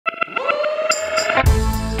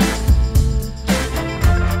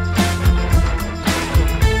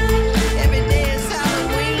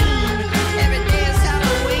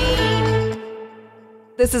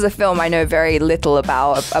This is a film I know very little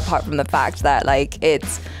about, apart from the fact that, like,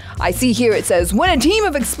 I see here it says, when a team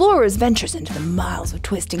of explorers ventures into the miles of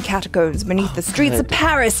twisting catacombs beneath the streets of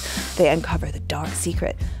Paris, they uncover the dark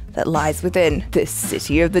secret that lies within this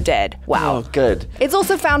city of the dead. Wow. Oh, good. It's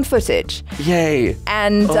also found footage. Yay.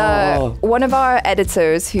 And one of our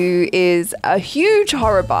editors, who is a huge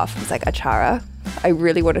horror buff, was like, Achara, I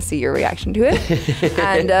really want to see your reaction to it.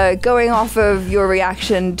 And going off of your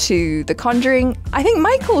reaction to The Conjuring, I think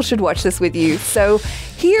Michael should watch this with you. So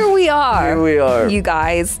here we are, you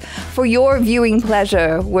guys. For your viewing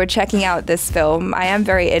pleasure, we're checking out this film. I am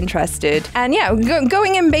very interested. And yeah,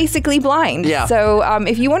 going in basically blind. Yeah. So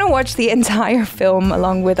if you want to watch the entire film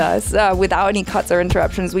along with us, without any cuts or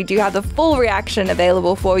interruptions, we do have the full reaction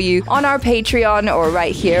available for you on our Patreon or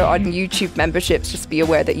right here on YouTube memberships. Just be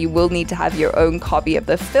aware that you will need to have your own copy of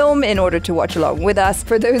the film in order to watch along with us.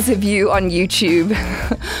 For those of you on YouTube,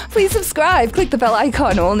 please subscribe, click the bell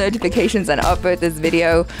icon, all notifications, and upvote this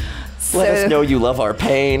video. Let us know you love our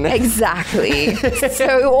pain. Exactly.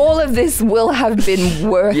 So all of this will have been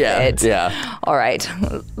worth it. Yeah. All right,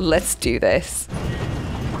 let's do this.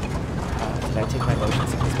 Did I take my motion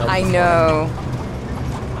sickness medicine? I know.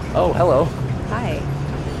 Oh, hello. Hi.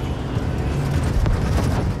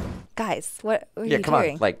 Guys, what are you come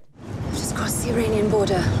doing? on, like. We've just crossed the Iranian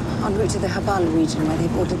border, en route to the Habal region, where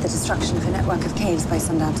they've ordered the destruction of a network of caves by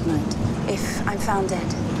sundown tonight. If I'm found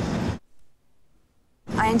dead,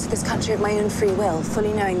 I enter this country of my own free will,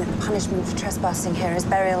 fully knowing that the punishment for trespassing here is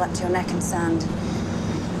burial up to your neck in sand,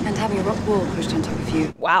 and having a rock wall pushed on top of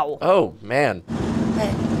you. Wow. Oh, man.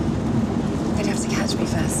 But they'd have to catch me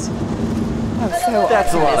first. Oh, so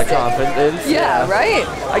That's a lot of confidence. Yeah, right?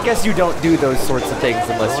 I guess you don't do those sorts of things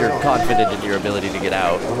unless you're confident in your ability to get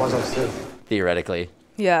out. Theoretically.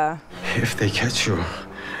 Yeah. If they catch you,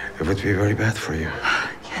 it would be very bad for you.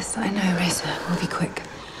 Yes, I know, Reza. We'll be quick.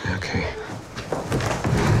 Okay.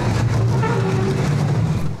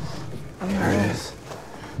 There it is.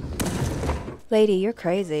 Lady, you're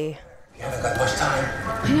crazy. You haven't got much time.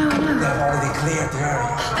 I know. They've already cleared the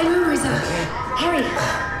area. I know, Reza. Harry.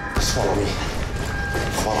 Just follow me.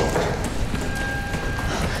 Follow me.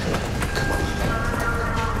 Come on.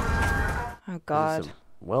 Oh, God. Some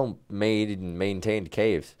well-made and maintained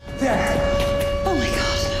caves. Oh, my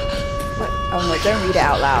God. What? Oh, no, don't read it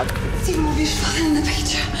out loud. It's even more beautiful than the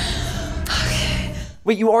picture. Okay.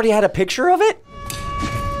 Wait, you already had a picture of it?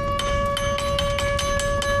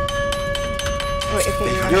 Wait,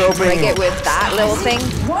 okay, You're opening break it with that little thing?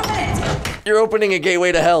 1 minute. You're opening a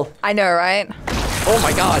gateway to hell. I know, right? Oh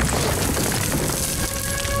my God.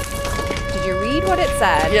 Did you read what it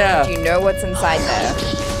said? Yeah. Do you know what's inside there?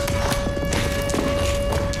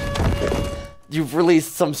 You've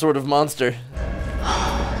released some sort of monster.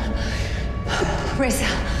 Reza,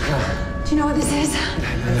 do you know what this is?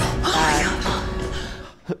 Oh, my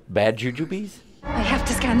God. Bad jujubes? I have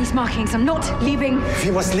to scan these markings. I'm not leaving.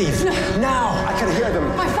 We must leave. Now! I can hear them.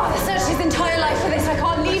 My father searched his entire life for this. I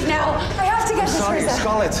can't leave now. I have to get this, Sorry, Reza.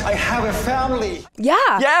 Scarlett. I have a family.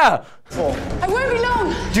 Yeah. Yeah! I won't be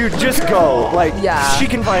long. Dude, just go. Like, Yeah. she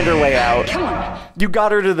can find her way out. Come on. You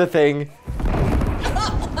got her to the thing.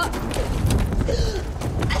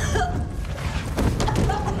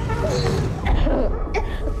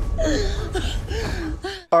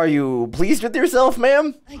 Are you pleased with yourself,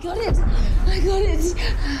 ma'am? I got it. I got it.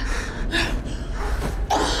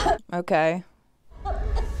 Okay.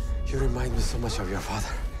 You remind me so much of your father.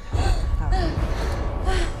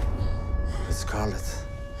 But Scarlett,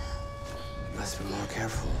 you must be more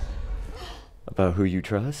careful. About who you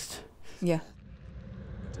trust? Yeah.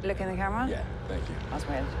 Look in the camera. Yeah, thank you. That's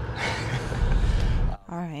weird.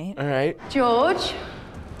 All right. All right. George.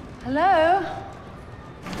 Hello.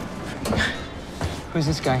 Who's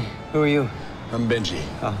this guy? Who are you? I'm Benji.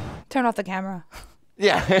 Turn off the camera.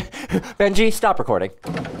 Yeah. Benji, stop recording.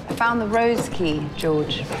 I found the rose key,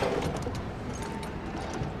 George.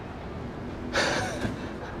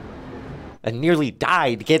 I nearly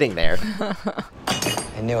died getting there.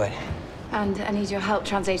 I knew it. And I need your help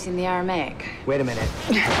translating the Aramaic. Wait a minute.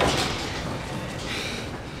 Did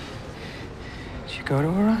you go to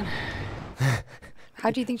Iran?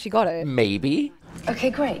 How do you think she got it? Maybe. Okay,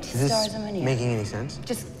 great. Is this Stars on menu. making any sense?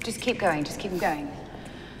 Just keep going. Just keep them going.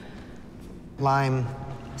 Lime.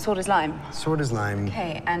 Sword is lime. Sword is lime.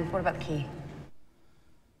 Okay, and what about the key?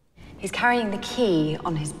 He's carrying the key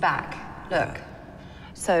on his back. Look.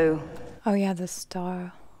 So, Oh, yeah, the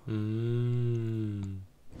star.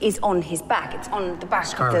 is on his back. It's on the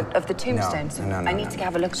back of the tombstone. So I need to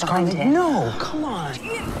have a look behind here. No, come on.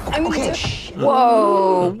 Okay.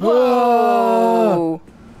 Whoa. Whoa.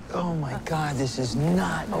 Oh my God, this is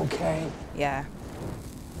not okay. Yeah.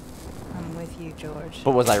 I'm with you, George.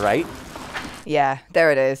 But was I right? Yeah,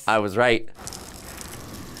 there it is. I was right.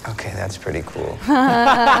 Okay, that's pretty cool.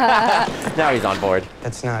 Now he's on board.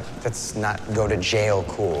 That's not go to jail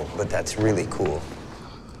cool, but that's really cool.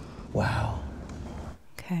 Wow.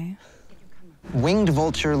 Okay. Winged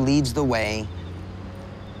vulture leads the way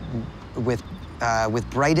with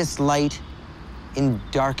brightest light in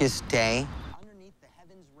darkest day. Underneath the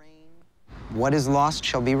heavens reign. What is lost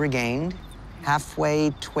shall be regained. Halfway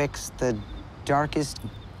twixt the darkest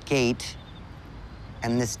gate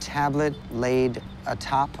and this tablet laid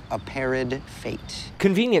atop a parid fate.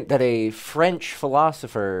 Convenient that a French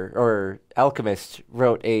philosopher or alchemist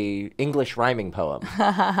wrote a English rhyming poem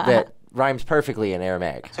that rhymes perfectly in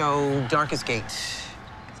Aramaic. So, darkest gate.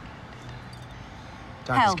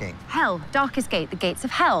 Darkest gate. Hell. Darkest gate. The gates of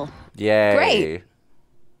hell. Yay. Great.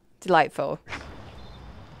 Delightful.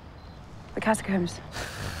 The catacombs.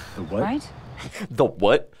 The what? Right? The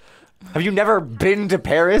what? Have you never been to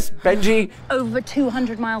Paris, Benji? Over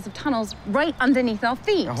 200 miles of tunnels right underneath our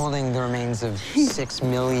feet. They're holding the remains of 6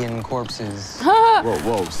 million corpses.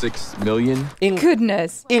 Whoa, 6 million?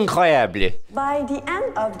 Goodness. Incroyable. By the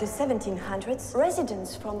end of the 1700s,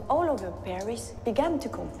 residents from all over Paris began to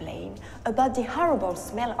complain about the horrible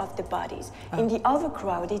smell of the bodies in the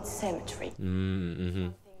overcrowded cemetery. We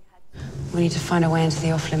need to find a way into the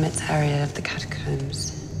off-limits area of the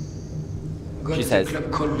catacombs. She says.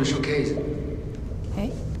 Club called the Showcase.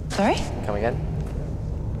 Hey? Sorry? Come again?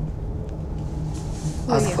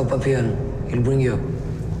 Ask for Papillon. He'll bring you.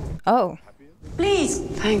 Oh. Please,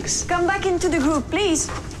 Thanks. come back into the group, please.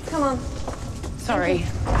 Come on. Sorry.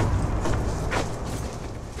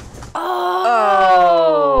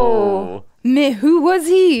 Oh. Mais who was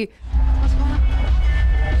he?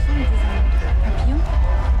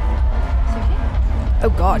 Oh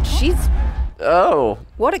God, she's Oh.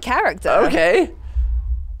 what a character. Okay.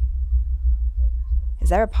 Is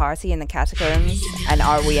there a party in the catacombs? And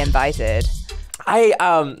are we invited?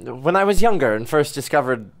 When I was younger and first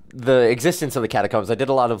discovered the existence of the catacombs, I did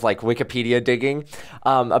a lot of like Wikipedia digging.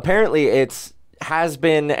 Apparently it's has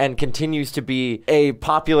been and continues to be a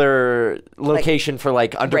popular location for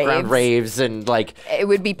like underground raves and like It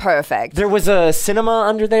would be perfect. there was a cinema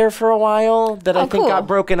under there for a while that I think cool. got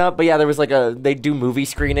broken up, but yeah, there was like they do movie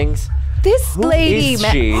screenings. This Who lady, is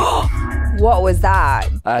she? What was that?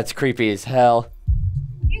 It's creepy as hell.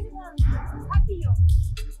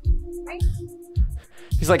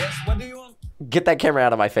 He's like, What do you want? get that camera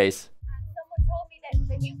out of my face. Someone told me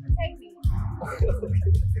that you could take me.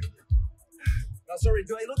 No, sorry,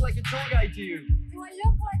 do I look like a tour guide to you? Do I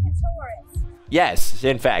look like a tourist? Yes,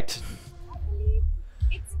 in fact. I believe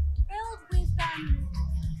it's filled with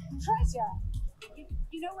treasure.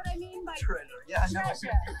 You know what I mean by Treasure, yeah, I know.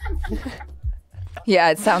 treasure. Yeah,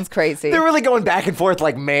 it sounds crazy. They're really going back and forth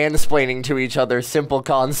like mansplaining to each other simple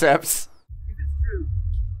concepts. If it's true,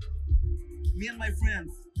 me and my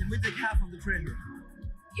friends, can we take half of the treasure?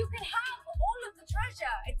 You can have all of the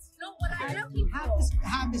treasure. It's not what I'm looking for.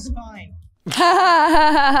 Half is fine.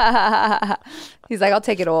 He's like, I'll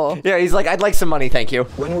take it all. Yeah, he's like, I'd like some money, thank you.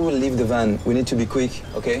 When we will leave the van, we need to be quick,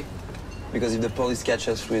 okay? Because if the police catch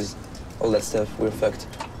us with all that stuff, we're fucked.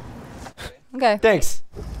 Okay. Thanks.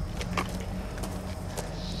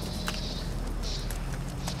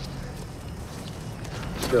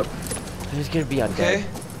 Go. Who's gonna be on Okay?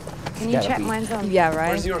 Can you Gotta check be. mine's on? Yeah,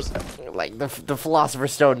 Where's right? yours? Like the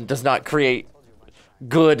Philosopher's Stone does not create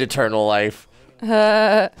good eternal life.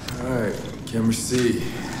 Alright, camera C.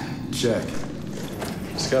 Check.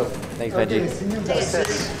 Let's go. Thanks, Benji.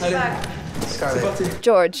 Scarlett.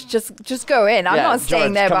 George, just go in. I'm Yeah, not staying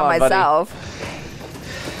George, there come by on, buddy. myself.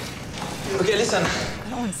 Okay, listen.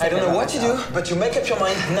 I don't know what you do, but you make up your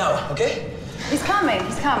mind now, okay? He's coming.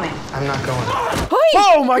 He's coming. I'm not going.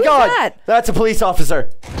 Oh my Who's God! that? That's a police officer.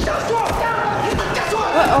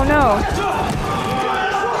 Oh no.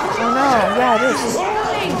 Oh no. Yeah, it is.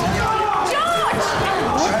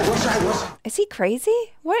 Is he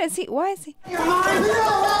crazy? What is he? Why is he?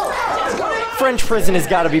 French prison has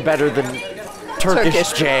got to be better than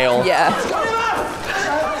Turkish jail. Yeah.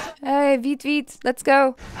 Hey, vite, vite. Let's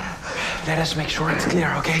go. Let us make sure it's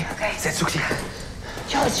clear, okay? Okay. C'est succi.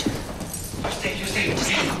 George. You stay.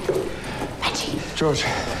 George,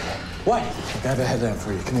 What? I have a headlamp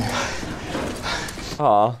for you. Come here.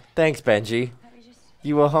 Aw, thanks, Benji.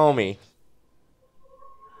 You a homie.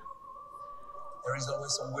 There is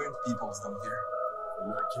always some weird people down here.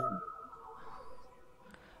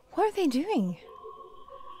 What are they doing?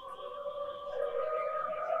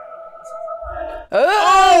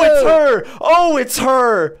 Oh, it's her! Oh, it's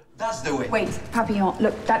her! That's the way. Wait, Papillon,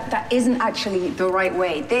 look, that isn't actually the right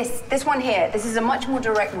way. This one here, this is a much more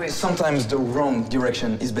direct route. Sometimes the wrong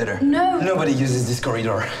direction is better. No. Nobody uses this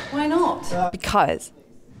corridor. Why not? Because.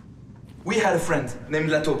 We had a friend named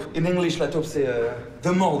La Taupe. In English, La Taupe, c'est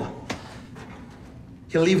the mold.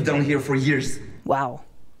 He lived down here for years. Wow.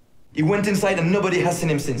 He went inside and nobody has seen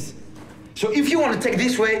him since. So if you want to take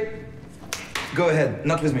this way, go ahead,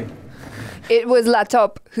 not with me. It was La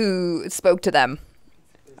Taupe who spoke to them.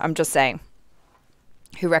 I'm just saying.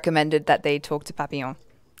 Who recommended that they talk to Papillon.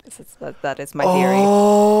 That is my theory.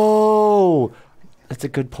 Oh! That's a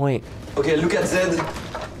good point. Okay, look at Zed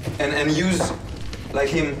and use, like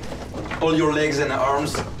him, all your legs and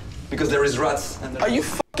arms, because there is rats. And Are you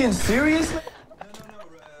fucking serious?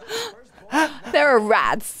 There are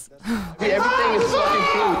rats. Hey, everything is fucking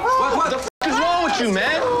cool. What the fuck is wrong with you,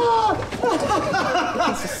 man?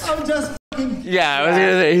 I'm just fucking. Yeah, I was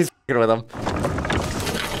gonna say, he's fucking with him.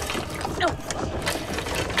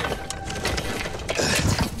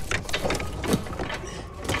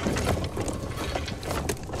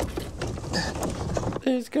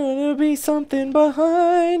 There's gonna be something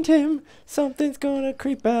behind him. Something's gonna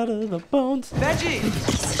creep out of the bones. Benji!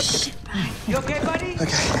 You okay, buddy? Okay.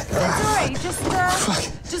 It's alright.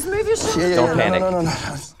 Just move your shoulders. Don't panic. No.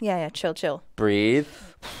 Yeah, chill. Breathe.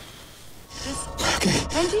 Okay.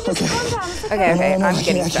 Benji, just calm down. It's okay. Okay, No, I'm I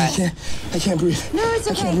getting can't, stressed. I can't breathe. No, it's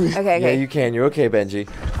I can't okay. breathe. Okay. Yeah, you can. You're okay, Benji.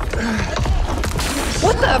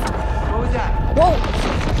 What the? What was that? Whoa!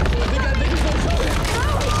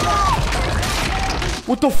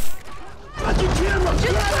 What the f?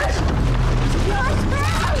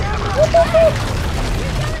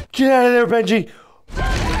 Get out of there, Benji!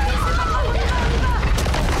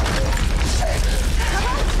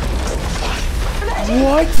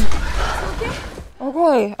 What?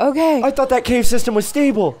 Okay. I thought that cave system was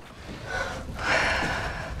stable.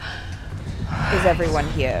 Is everyone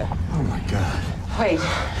here? Oh my god. Wait,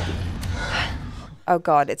 Oh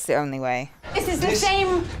god, it's the only way. this is the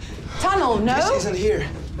same tunnel, no? This isn't here.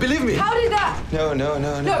 Believe me. How did that? No.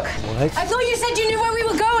 Look, What? I thought you said you knew where we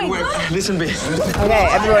were going. Listen, me. Okay,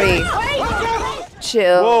 everybody,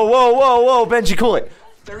 chill. Whoa, Benji, cool it.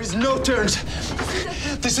 There is no turns.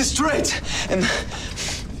 This is straight. And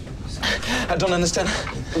I don't understand.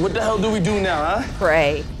 What the hell do we do now, huh?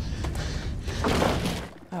 Pray.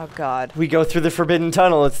 Oh god. We go through the forbidden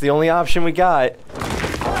tunnel. It's the only option we got.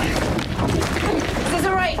 This is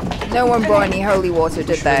alright. No one brought any holy water,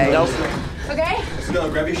 did they? Nope. Okay? Let's go,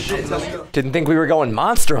 grab your shit. Let's go. Didn't think we were going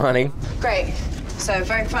monster hunting. Great. So,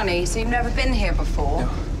 very funny. So, you've never been here before?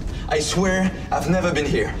 I swear I've never been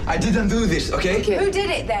here. I didn't do this, okay? Who did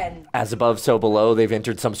it then? As above, so below. They've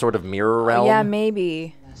entered some sort of mirror realm. Yeah,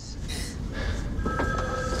 maybe.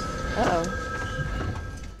 Uh-oh.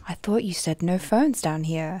 I thought you said no phones down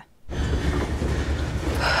here.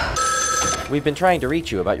 We've been trying to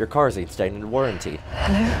reach you about your car's extended warranty.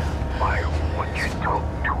 I want you to talk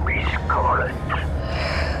to me, Scarlett.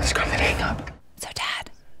 Scarlett, hang up. So, Dad.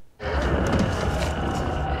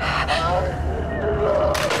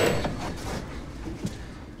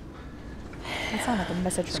 That sounds like a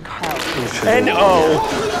message from hell. And oh!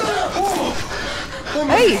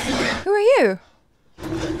 Hey, who are you?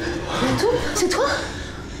 C'est toi?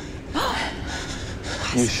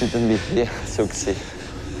 You shouldn't be here, Soxy.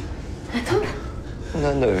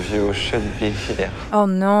 None of you should be here. Oh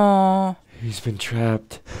no. He's been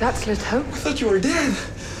trapped. That's Le Taupe. I thought you were dead.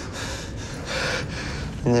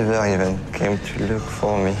 You never even came to look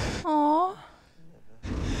for me. Aww.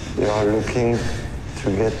 You are looking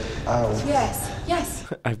to get out. Yes.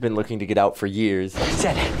 I've been looking to get out for years.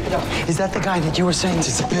 Zed, is that the guy that you were saying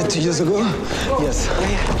Disappeared 2 years ago? Yes.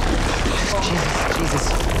 Jesus.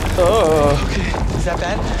 Oh. Okay. Is that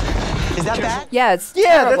bad? Is that bad? Yeah, it's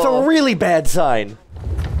Yeah, terrible. that's a really bad sign.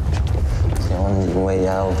 The only way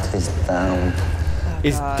out is down.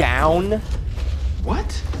 Is down?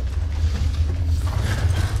 What?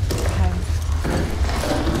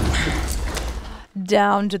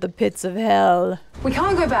 Down to the pits of hell. We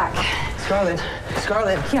can't go back. Scarlett.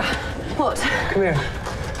 Yeah. What? Come here.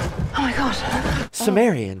 Oh my god.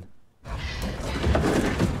 Sumerian.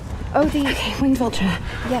 Oh, the... Okay, winged vulture.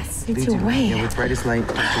 Yes. It's your way. Yeah, with brightest light,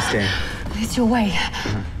 to stay. It's your way.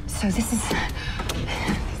 So this is...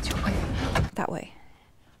 It's your way. That way.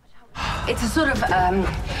 It's a sort of,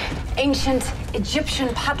 ancient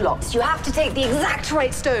Egyptian padlocks. You have to take the exact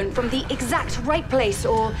right stone from the exact right place,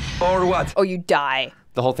 or Or what? Or you die.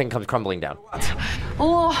 The whole thing comes crumbling down.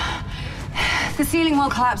 Or The ceiling will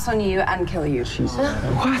collapse on you and kill you.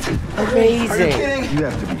 What? Amazing. Are you kidding? You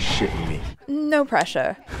have to be shitting me. No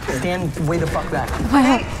pressure. Stand way the fuck back.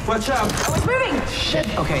 Okay. Watch out. I was moving. Shit.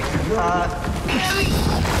 Okay.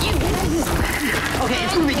 Okay,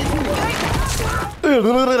 it's moving.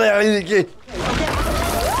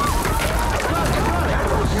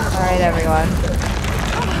 All right, everyone.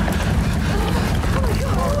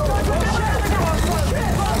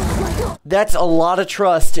 That's a lot of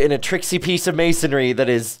trust in a tricksy piece of masonry that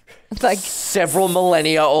is Like several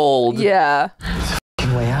millennia old. Yeah.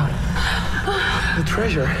 Way out. The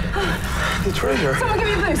treasure. The treasure. Someone give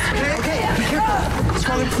me a boost. Okay, be careful.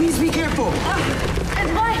 Scarlett, please be careful.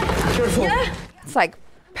 And why? Careful. Yeah? It's like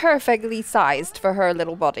perfectly sized for her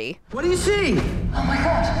little body. What do you see? Oh my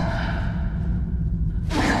god.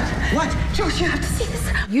 What? George, you have to see this.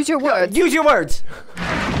 Use your words. Use your words.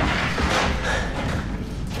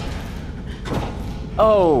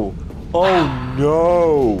 Oh. Oh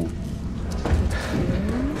no.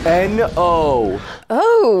 N-O.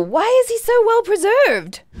 Oh, why is he so well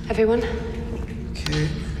preserved? Everyone, Okay.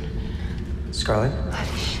 Scarlett?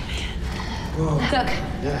 Whoa. look.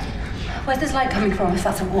 Yeah. Where's this light coming from if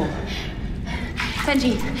that's a wall?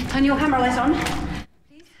 Benji, turn your camera light on.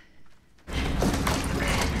 Please.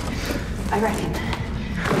 I reckon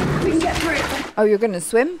we can get through it. Oh, you're gonna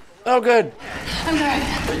swim? Oh, good. I'm going.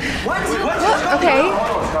 Okay.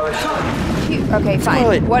 Okay, fine.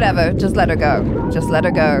 Scarlett. Whatever. Just let her go. Just let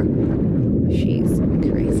her go. She's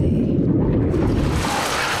crazy.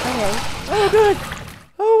 Okay. Oh, good.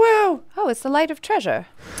 Oh, wow. Oh, it's the light of treasure.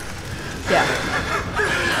 Yeah.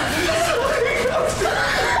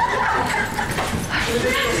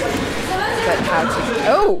 But how to...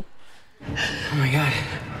 Oh! Oh my god.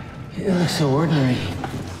 It looks so ordinary.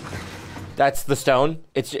 That's the stone.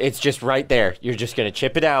 It's just right there. You're just gonna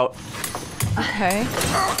chip it out. Okay.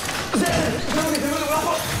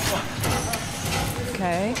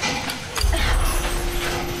 Okay.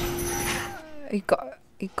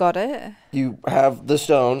 You got it? You have the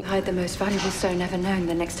stone. Hide the most valuable stone ever known,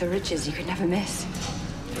 the next to riches you could never miss.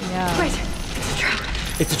 Yeah. Wait, it's a trap.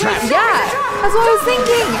 It's a trap. Yeah! That's what I was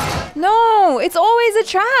thinking! No! It's always a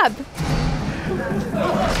trap!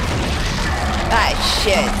 That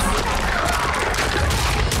shit.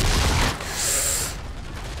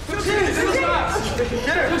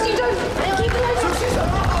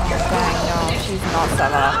 Dang, no, she's not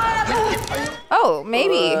Sava. Oh,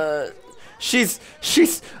 maybe. She's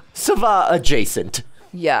Sava adjacent.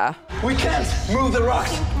 Yeah. We can't move the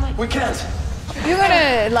rocks. We can't. You're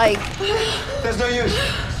gonna, like... There's no use.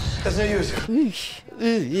 There's no use.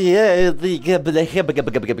 Yeah.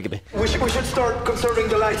 We should start conserving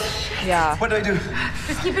the light. Yeah. What do I do?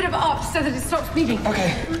 Just keep it up so that it stops bleeding.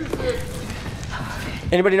 Okay.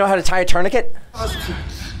 Anybody know how to tie a tourniquet?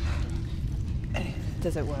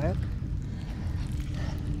 Does it work?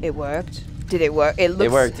 It worked. Did it work? It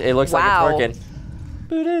worked. It looks wow. like it's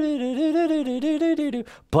working.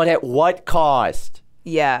 But at what cost?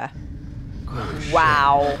 Yeah.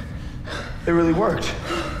 Wow. It really worked.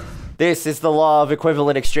 This is the law of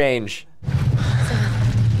equivalent exchange.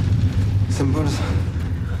 Some bones.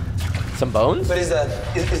 Some bones? What is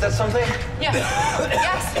that? Is that something? Yeah.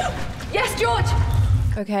 Yes. Yes, George.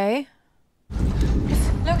 Okay.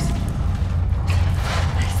 Looks.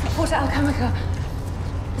 It's the Porta Alchemica.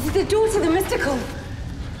 This is the door to the mystical.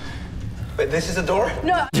 Wait, this is a door?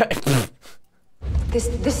 No. This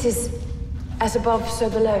is as above, so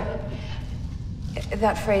below.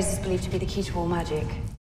 That phrase is believed to be the key to all magic.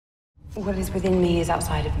 What is within me is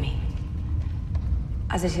outside of me.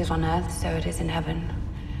 As it is on earth, so it is in heaven.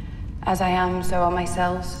 As I am, so are my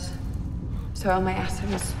cells. So are my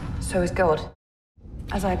atoms. So is God.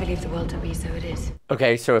 As I believe the world to be, so it is.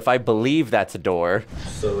 Okay, so if I believe that's a door.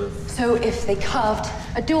 So if they carved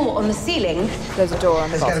a door on the ceiling... There's a door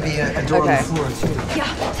on the bottom. There's gotta be a door on the floor, too.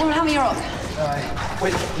 Yeah, someone help me a rock.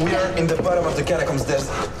 Wait, we are in the bottom of the catacombs.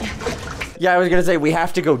 Yeah, I was gonna say, we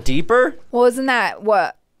have to go deeper? Well, isn't that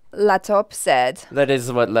what Latop said? That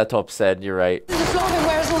is what Latop said, you're right. There's a floor,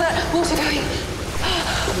 where is all that water going?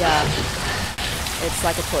 Yeah. It's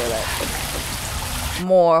like a toilet.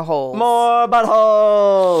 More holes. More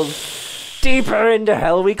buttholes! Deeper into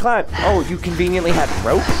hell we climb. Oh, you conveniently had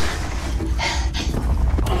rope?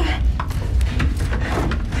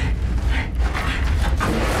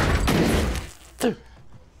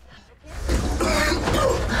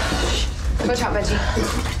 Watch out, Benji.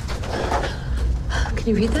 Can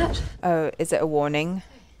you read that? Oh, is it a warning?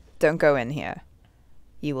 Don't go in here.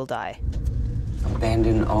 You will die.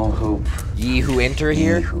 Abandon all hope. Ye who enter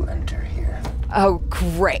here? Ye who enter here. Oh,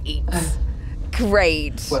 great.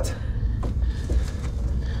 Great. What?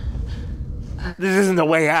 This isn't the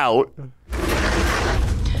way out.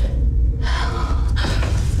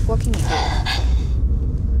 What can you do?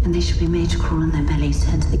 And they should be made to crawl on their bellies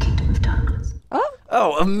to enter the kingdom of darkness. Oh.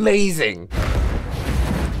 Oh, amazing.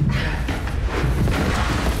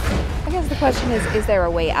 I guess the question is there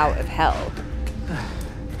a way out of hell?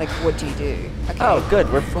 Like, what do you do? Okay. Oh,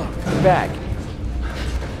 good. We're back.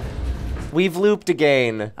 We've looped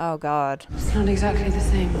again. Oh, God. It's not exactly the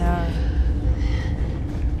same. No.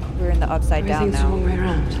 We're in the upside down Everything's now. the wrong way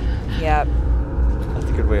around. Yep. That's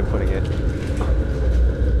a good way of putting it.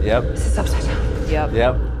 Yep. This is upside down. Yep.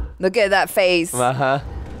 Yep. Look at that face. Uh-huh.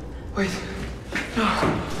 Wait. No.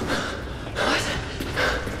 What?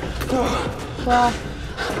 No. Well,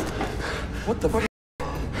 What the fuck?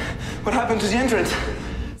 What happened to the entrance?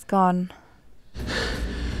 it's gone.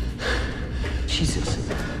 Jesus.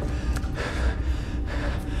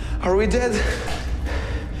 Are we dead?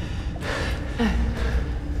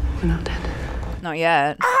 We're not dead. Not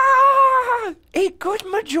yet. A good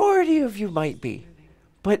majority of you might be.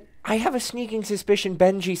 But I have a sneaking suspicion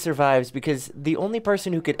Benji survives because the only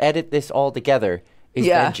person who could edit this all together is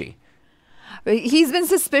Benji. But he's been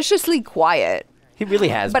suspiciously quiet. He really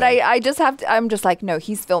has But been. I just have to, I'm just like, no,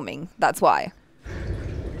 he's filming. That's why.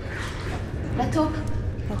 Laptop.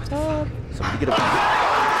 Laptop. Somebody get a...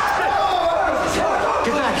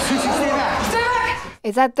 Get back, Susie, stay back. Stay back!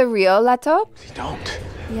 Is that the real laptop? You don't.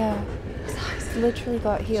 Yeah. His eyes literally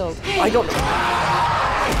got healed. I don't...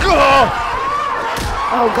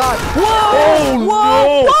 Oh, God. Whoa! Oh,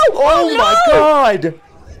 Whoa! no! Whoa! Oh, no! my God!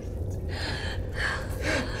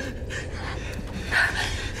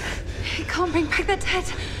 You can't bring back that dead.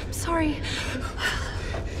 I'm sorry.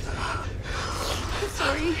 I'm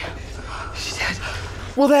sorry. She's dead.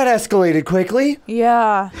 Well, that escalated quickly.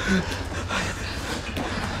 Yeah. I'm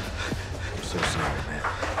so sorry, man.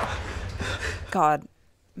 God.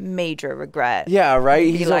 Major regret. Yeah,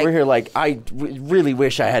 right? He's like- over here like, I really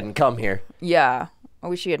wish I hadn't come here. Yeah. I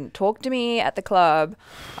wish you hadn't talked to me at the club.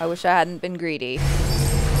 I wish I hadn't been greedy.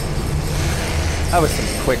 That was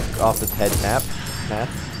some quick off the head nap.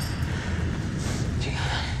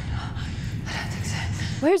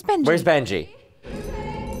 Where's Benji? Where's Benji?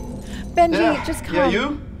 Benji, just come. Yeah,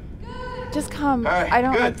 you? Just come. All right, I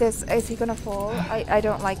don't good. like this. Is he gonna fall? I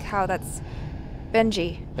don't like how that's...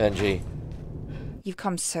 Benji, Benji, you've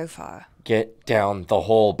come so far. get down the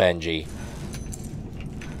hole, Benji.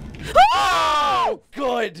 Oh,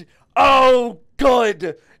 good. Oh,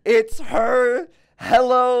 good. It's her.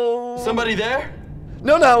 Hello. Somebody there?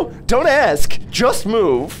 No, don't ask. Just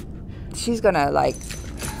move. She's gonna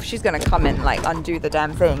come and like undo the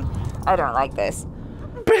damn thing. I don't like this.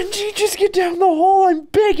 Benji, just get down the hole. I'm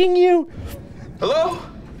begging you. Hello?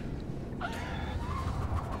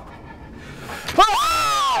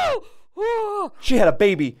 Oh! She had a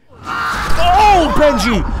baby. Oh,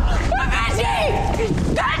 Benji!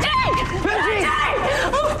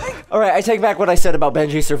 All right, I take back what I said about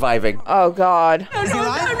Benji surviving. Oh, God. Is he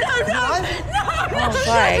alive? Oh,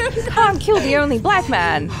 right. You can't kill the only black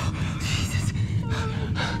man.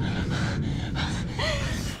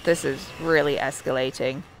 This is really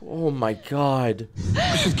escalating. Oh my God.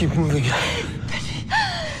 We should keep moving.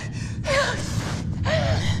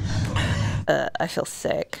 I feel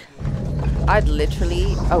sick. I'd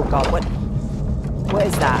literally... Oh, God, what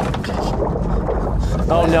is that?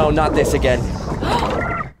 Oh no, not this again.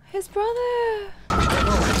 His brother.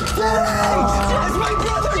 It's my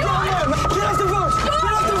brother, Marion! Get off the boat! Get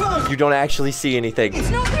off the boat! You don't actually see anything. It's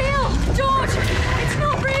not real! George! It's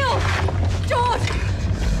not real! George!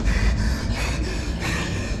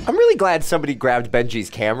 I'm really glad somebody grabbed Benji's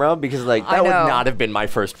camera because like that would know. not have been my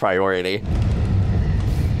first priority.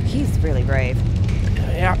 He's really brave.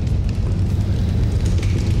 Yeah.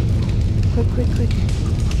 Quick.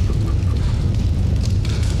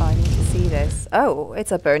 Oh, I need to see this. Oh,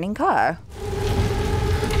 it's a burning car.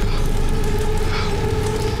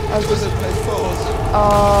 How does it play falls?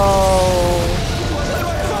 Oh.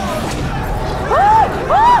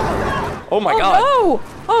 Oh my God. No!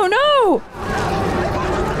 Oh no!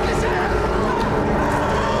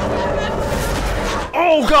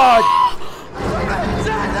 Oh God!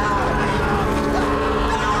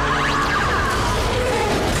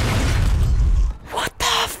 What the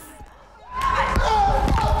f...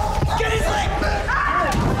 Get his leg!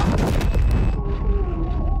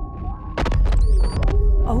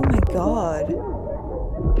 Oh my God.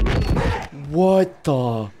 What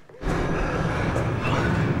the?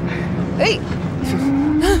 Hey!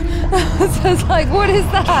 So it's like, what is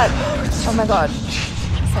that? Oh my God.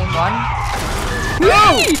 Same one.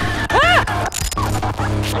 No!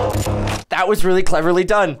 That was really cleverly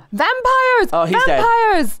done. Vampires! Oh, he's dead.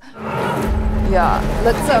 Vampires! Yeah,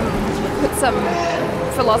 let's put some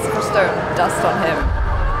Philosopher's Stone dust on him.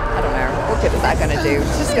 I don't know. What good is that gonna do?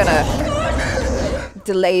 It's just gonna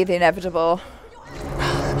delay the inevitable.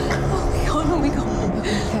 Oh my God.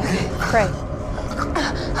 Pray.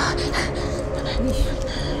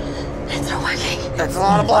 It's not working. That's a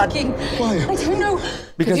lot of blood. Why? I don't know.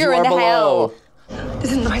 Because you're you are in below. hell.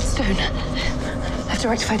 This isn't the right stone. I have to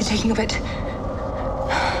rectify the taking of it.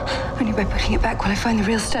 Only by putting it back while I find the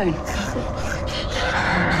real stone.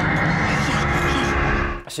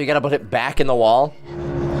 So you gotta put it back in the wall?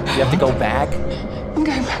 You have to go back? I'm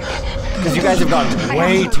going back. Because you guys have gone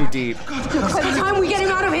way too deep. Look, by the time we get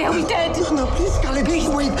him out of here, he'll be dead. No, please, Scarlett, please,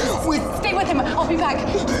 wait. Stay with him. I'll be back.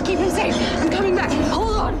 Keep him safe. I'm coming back.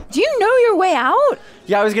 Hold on. Do you know your way out?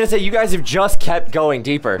 Yeah, I was gonna say, you guys have just kept going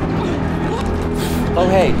deeper. Oh,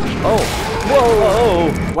 hey. Oh. Whoa.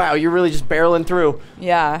 Wow, you're really just barreling through.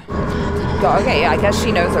 Yeah. Oh, okay, yeah, I guess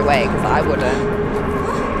she knows her way, because I wouldn't.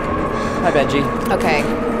 Hi, Benji. Okay.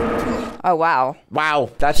 Oh, wow.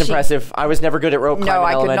 Wow, that's impressive. I was never good at rope climbing No, in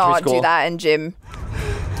I could elementary not school. do that in gym.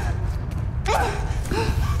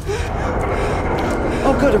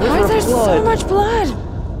 Oh, good, a river Why is of there blood. so much blood?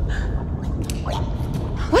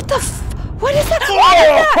 What the what is that?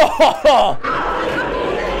 Oh!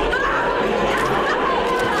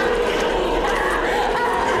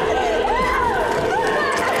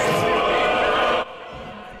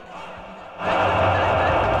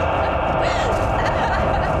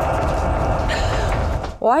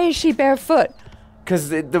 Why is she barefoot? Because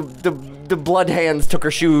the blood hands took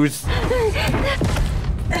her shoes.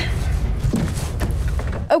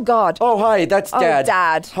 Oh, God. Oh, hi, that's Dad. Oh,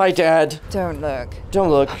 Dad. Hi, Dad. Don't look. Don't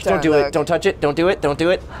look. Don't do look. it. Don't touch it. Don't do it. Don't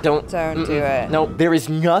do it. Don't do it. No, there is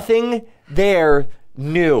nothing there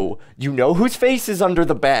new. You know whose face is under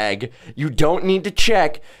the bag. You don't need to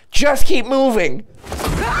check. Just keep moving.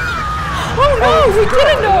 Oh, no, we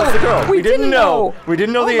didn't know. That's the girl. We didn't know. We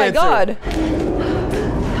didn't know the answer. Oh, my God.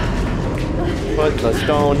 Put the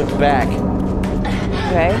stone back.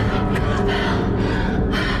 Okay.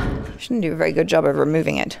 She didn't do a very good job of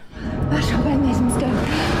removing it.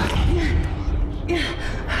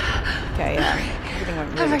 Okay, yeah. Everything went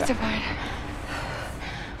really I've well. rectified.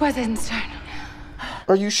 Where's the stone?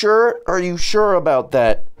 Are you sure? Are you sure about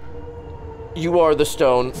that? You are the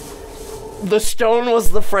stone. The stone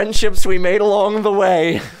was the friendships we made along the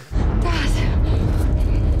way.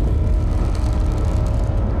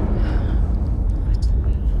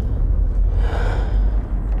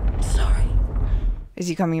 Sorry. Is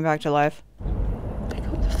he coming back to life? I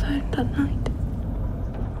got the phone that night.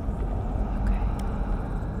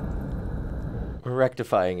 We're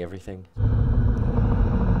rectifying everything.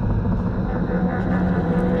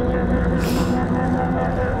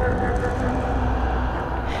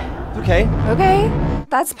 Okay. Okay.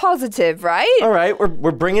 That's positive, right? All right,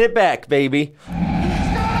 we're bringing it back, baby. I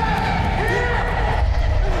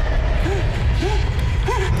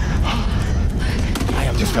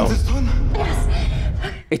am the stone.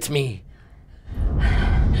 It's me.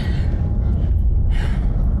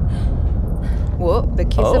 Whoa, the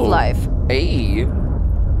kiss of life. Hey.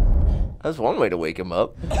 That's one way to wake him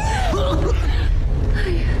up.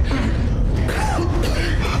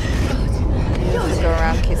 Just go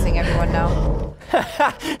around kissing everyone now.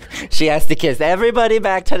 She has to kiss everybody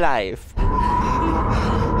back to life.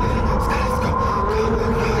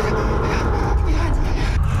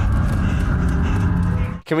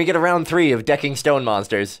 Can we get a round 3 of decking stone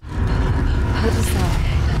monsters? What is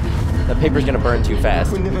that? That paper's gonna burn too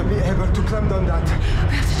fast. We'll never be able to climb down that.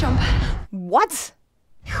 We have to jump. What?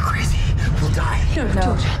 You're crazy. We'll die. No,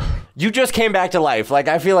 George. You just came back to life. Like,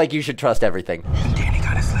 I feel like you should trust everything. Danny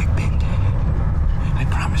got his leg pinned. I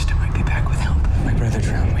promised him I'd be back with help. My brother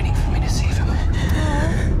drowned waiting for me to save him.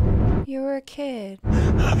 You were a kid. I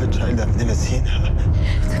have a child I've never seen.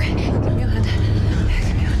 It's okay. Give me your hand.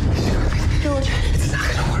 Give me your hand. George. It's not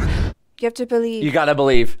gonna work. You have to believe. You gotta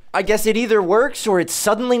believe. I guess it either works or it's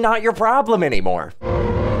suddenly not your problem anymore. 3.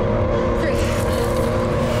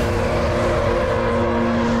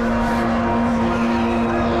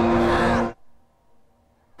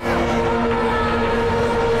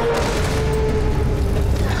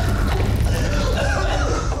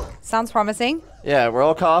 Sounds promising. Yeah, we're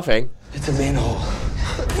all coughing. It's a manhole.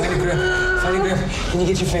 Find a grip. Find a grip. Can you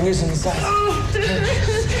get your fingers inside?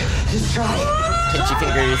 Just try. Get your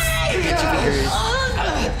fingers. Get your fingers.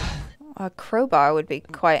 A crowbar would be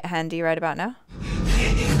quite handy right about now.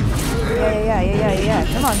 Yeah.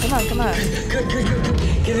 Come on. Good.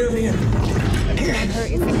 Get over here. Hurt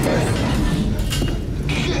your fingers.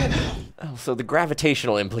 Oh, so the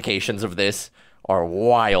gravitational implications of this are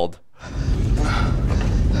wild.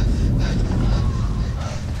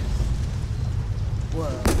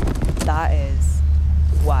 That is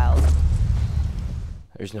wild.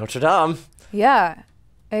 There's Notre Dame. Yeah.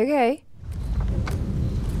 Okay.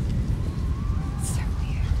 So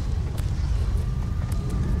weird.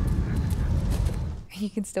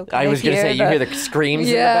 You can still I was going to say, you hear the screams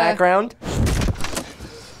in the background?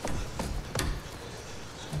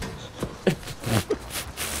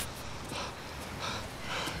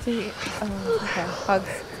 Oh, okay.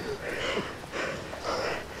 Hugs.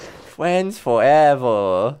 Friends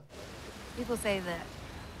forever. People say that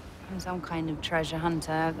I'm some kind of treasure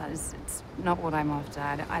hunter. It's not what I'm after.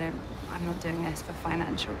 I'm not doing this for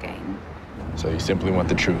financial gain. So you simply want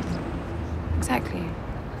the truth. Exactly.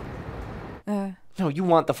 No, you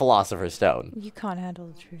want the Philosopher's Stone. You can't handle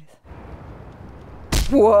the truth.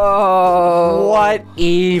 Whoa. What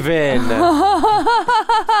even?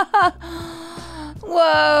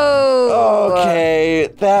 Whoa. Okay,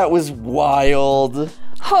 that was wild.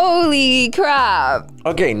 Holy crap.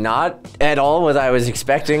 Okay, not at all what I was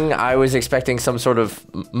expecting. I was expecting some sort of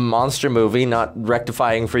monster movie, not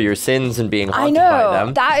rectifying for your sins and being haunted by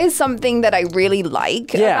them. That is something that I really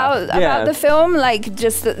like about the film. Like,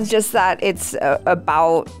 just that it's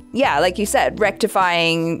about, like you said,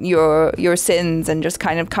 rectifying your sins and just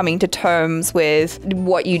kind of coming to terms with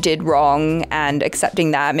what you did wrong and accepting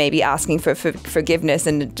that, maybe asking for forgiveness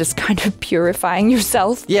and just kind of purifying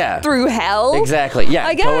yourself through hell. Exactly,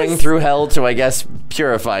 I guess. Going through hell to, I guess,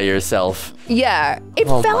 purify yourself. Yeah, it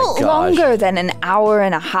felt longer than an hour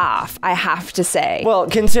and a half, I have to say. Well,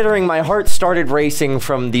 considering my heart started racing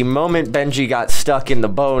from the moment Benji got stuck in the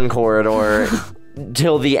bone corridor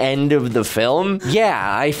till the end of the film,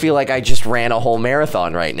 I feel like I just ran a whole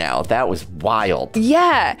marathon right now. That was wild.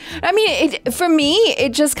 Yeah, I mean, for me,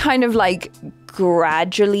 it just kind of like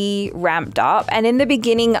gradually ramped up, and in the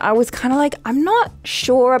beginning I was kind of like, I'm not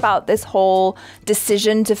sure about this whole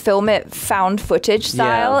decision to film it found footage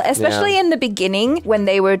style, especially in the beginning when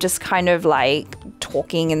they were just kind of like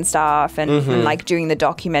talking and stuff and like doing the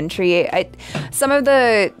documentary. Some of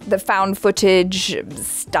the found footage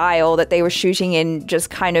style that they were shooting in just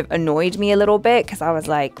kind of annoyed me a little bit, because I was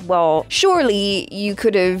like, well, surely you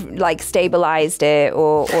could have like stabilized it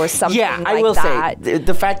or something like that. I will say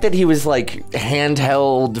the fact that he was like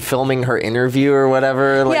handheld filming her interview or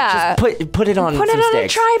whatever, like just put it on a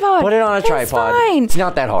tripod. Put it on a tripod. Fine. It's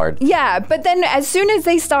not that hard. Yeah, but then as soon as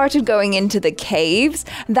they started going into the caves,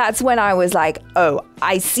 that's when I was like, oh,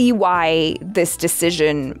 I see why this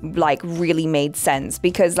decision like really made sense,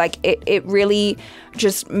 because like it really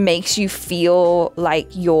just makes you feel like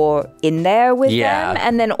you're in there with them.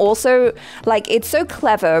 And then also like it's so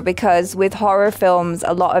clever, because with horror films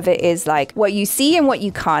a lot of it is like what you see and what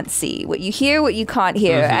you can't see, what you hear, what you can't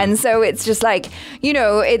hear. And so it's just like, you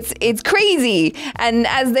know, it's crazy, and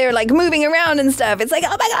as they're like moving around and stuff, it's like,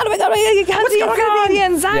 oh my god, you can't see, it's gonna be the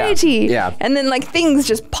anxiety. And then like things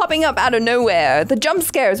just popping up out of nowhere. The jump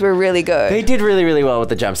scares were really good. They did really, really well with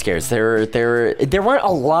the jump scares. There weren't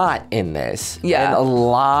a lot in this. And a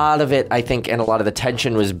lot of it, I think, and a lot of the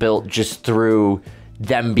tension was built just through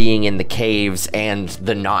them being in the caves and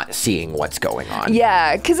the not seeing what's going on.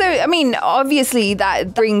 Yeah, because I mean, obviously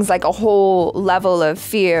that brings like a whole level of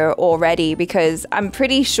fear already, because I'm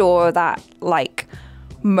pretty sure that like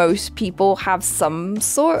most people have some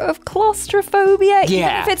sort of claustrophobia, even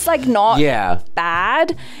if it's like not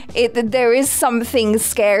bad. There is something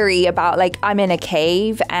scary about like, I'm in a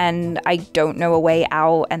cave and I don't know a way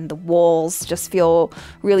out and the walls just feel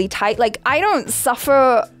really tight. Like, I don't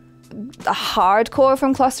suffer hardcore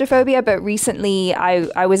from claustrophobia, but recently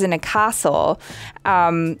I was in a castle,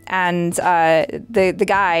 and the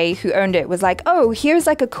guy who owned it was like, oh, here's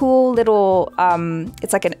like a cool little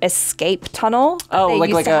it's like an escape tunnel. Oh,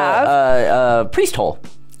 like a priest hole.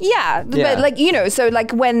 Yeah, but like, you know, so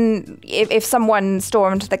like when, if someone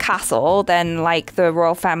stormed the castle, then like the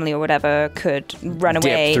royal family or whatever could run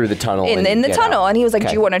away. Dip through the tunnel. In the tunnel. And he was like,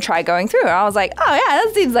 do you want to try going through? And I was like, oh yeah,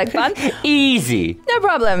 that seems like fun. Easy. No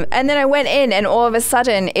problem. And then I went in, and all of a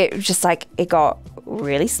sudden it just like, it got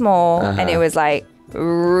really small, and it was like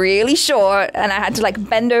really short, and I had to like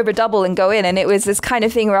bend over double and go in, and it was this kind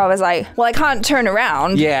of thing where I was like, well, I can't turn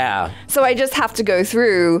around, so I just have to go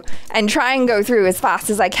through and try and go through as fast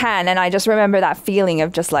as I can. And I just remember that feeling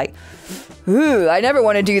of just like, ooh, I never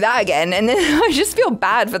want to do that again. And then I just feel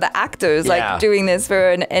bad for the actors like doing this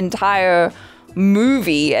for an entire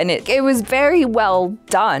movie, and it was very well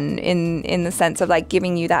done in the sense of like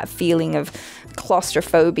giving you that feeling of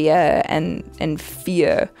claustrophobia and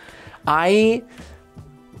fear.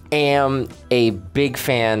 am a big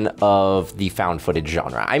fan of the found footage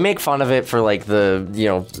genre. I make fun of it for like the, you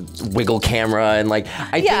know, wiggle camera and like,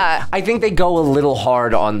 I think they go a little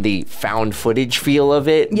hard on the found footage feel of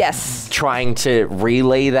it. Yes. Trying to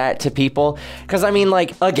relay that to people. Because I mean,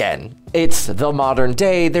 like, again, it's the modern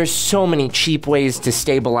day. There's so many cheap ways to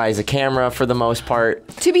stabilize a camera for the most part.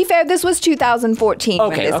 To be fair, this was 2014 when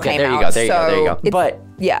this came out. There you go, there you go. But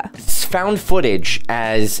yeah, found footage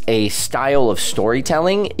as a style of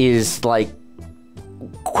storytelling is like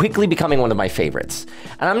quickly becoming one of my favorites.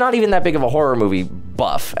 And I'm not even that big of a horror movie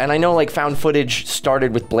buff. And I know like found footage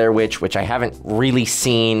started with Blair Witch, which I haven't really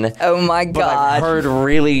seen. Oh my God. But I've heard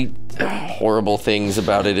really horrible things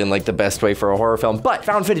about it in like the best way for a horror film. But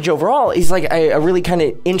found footage overall is like a really kind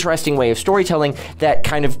of interesting way of storytelling that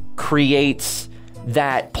kind of creates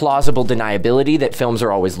that plausible deniability that films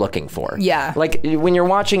are always looking for. Yeah. Like when you're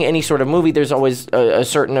watching any sort of movie, there's always a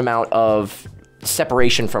certain amount of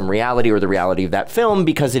separation from reality or the reality of that film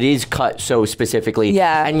because it is cut so specifically.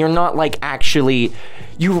 Yeah. And you're not like actually,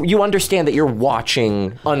 you understand that you're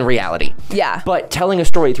watching unreality. Yeah. But telling a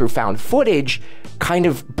story through found footage kind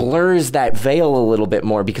of blurs that veil a little bit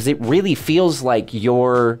more because it really feels like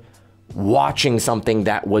you're watching something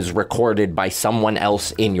that was recorded by someone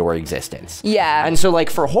else in your existence. Yeah. And so like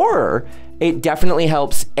for horror, it definitely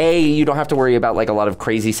helps. You don't have to worry about like a lot of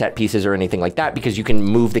crazy set pieces or anything like that because you can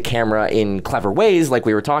move the camera in clever ways like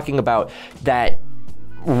we were talking about that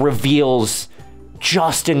reveals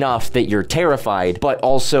just enough that you're terrified, but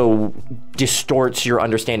also distorts your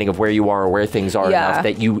understanding of where you are or where things are enough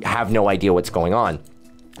that you have no idea what's going on.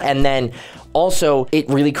 And then also it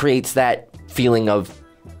really creates that feeling of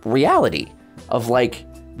reality of like,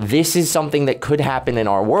 this is something that could happen in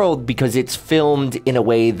our world because it's filmed in a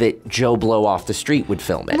way that Joe Blow off the street would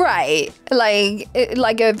film it. Right. Like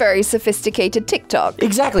a very sophisticated TikTok.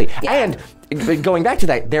 Exactly. Yeah. And going back to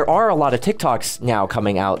that, there are a lot of TikToks now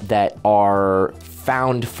coming out that are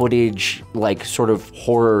found footage, like sort of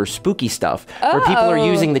horror spooky stuff, where people are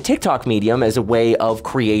using the TikTok medium as a way of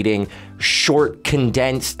creating short,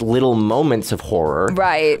 condensed little moments of horror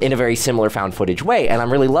in a very similar found footage way. And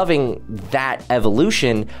I'm really loving that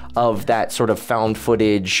evolution of that sort of found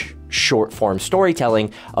footage short form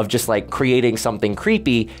storytelling of just like creating something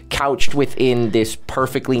creepy couched within this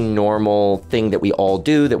perfectly normal thing that we all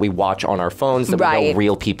do, that we watch on our phones, that we know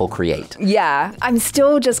real people create. Yeah, I'm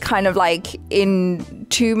still just kind of like in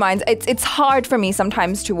two minds. It's hard for me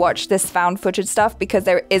sometimes to watch this found footage stuff because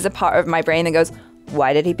there is a part of my brain that goes,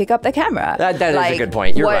 why did he pick up the camera? That is a good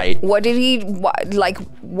point. You're right. What did he, like,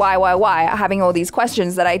 why? Having all these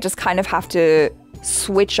questions that I just kind of have to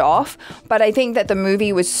switch off. But I think that the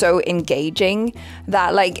movie was so engaging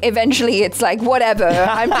that like eventually it's like, whatever,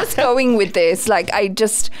 I'm just going with this. Like I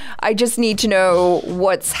just need to know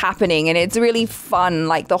what's happening. And it's really fun,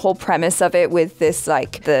 like the whole premise of it with this,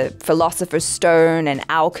 like the Philosopher's Stone and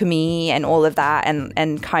alchemy and all of that,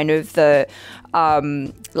 and kind of the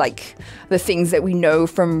like the things that we know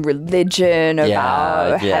from religion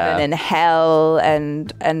about heaven and hell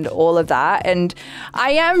and all of that. And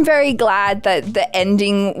I am very glad that the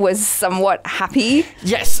ending was somewhat happy.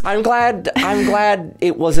 Yes, I'm glad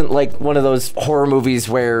it wasn't like one of those horror movies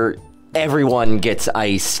where everyone gets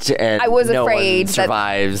iced and I was no afraid one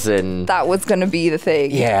survives, and that was gonna be the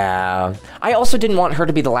thing. Yeah. I also didn't want her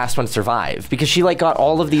to be the last one to survive because she like got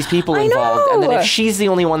all of these people involved, and then if she's the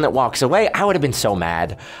only one that walks away, I would have been so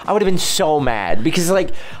mad. I would have been so mad because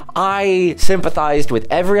like I sympathized with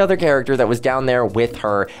every other character that was down there with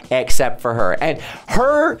her except for her. And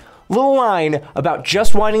her little line about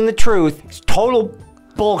just wanting the truth is total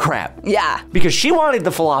bullcrap. Yeah. Because she wanted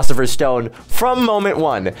the Philosopher's Stone from moment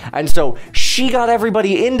one. And so she got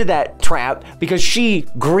everybody into that trap because she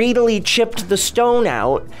greedily chipped the stone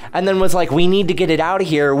out and then was like, we need to get it out of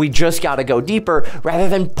here. We just got to go deeper, rather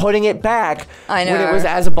than putting it back when it was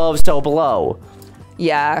as above, so below.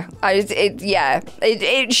 Yeah,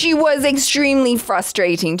 she was extremely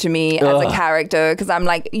frustrating to me as a character because I'm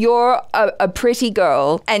like, you're a pretty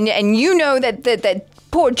girl and you know that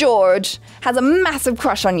poor George has a massive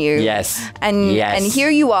crush on you. Yes. And here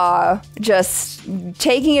you are just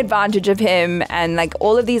taking advantage of him and like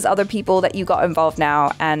all of these other people that you got involved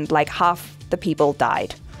now, and like half the people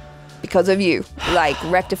died because of you. Like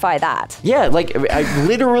rectify that. Yeah, like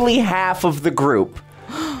literally half of the group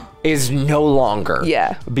is no longer.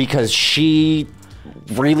 Yeah. Because she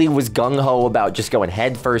really was gung-ho about just going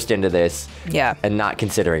head first into this. Yeah. And not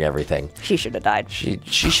considering everything. She should have died. She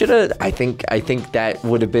should have. I think that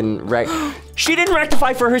would have been she didn't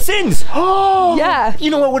rectify for her sins. Oh, yeah.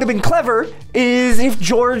 You know what would have been clever is if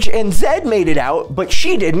George and Zed made it out, but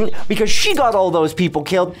she didn't because she got all those people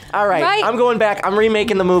killed. All right, I'm going back. I'm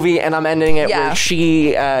remaking the movie and I'm ending it where she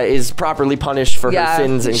is properly punished for her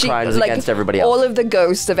sins and crimes against everybody else. All of the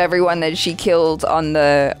ghosts of everyone that she killed on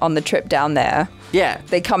the trip down there. Yeah.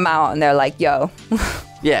 They come out and they're like, yo.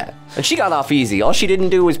 Yeah. And she got off easy. All she didn't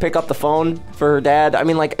do was pick up the phone for her dad. I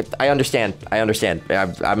mean, like, I understand.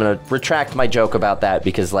 I'm going to retract my joke about that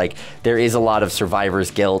because, like, there is a lot of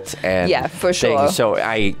survivor's guilt and for sure. things. So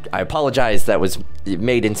I apologize that was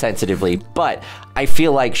made insensitively, but I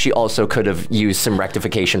feel like she also could have used some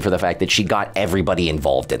rectification for the fact that she got everybody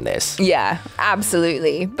involved in this. Yeah,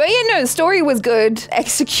 absolutely. But the story was good.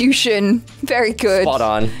 Execution, very good. Spot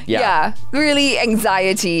on. Yeah. Really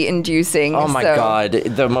anxiety inducing. Oh my God.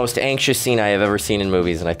 The most anxious scene I have ever seen in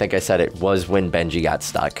movies, and I think I said it, was when Benji got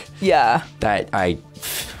stuck. Yeah. That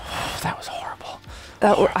was horrible.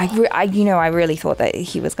 I really thought that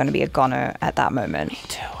he was going to be a goner at that moment. Me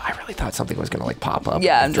too. I really thought something was going to pop up.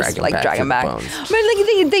 And just drag him back. But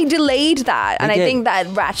they delayed that, and I think that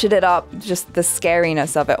ratcheted up just the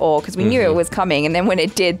scariness of it all because we knew it was coming, and then when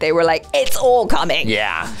it did, they were like, "It's all coming."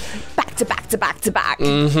 Yeah. Back to back to back to back.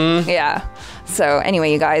 Yeah. So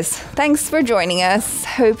anyway, you guys, thanks for joining us.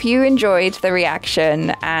 Hope you enjoyed the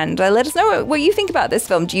reaction, and let us know what you think about this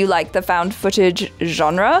film. Do you like the found footage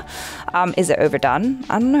genre? Is it overdone?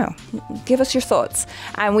 I don't know. Give us your thoughts,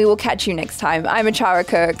 and we will catch you next time. I'm Achara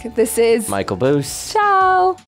Kirk. This is Michael Boos. Ciao.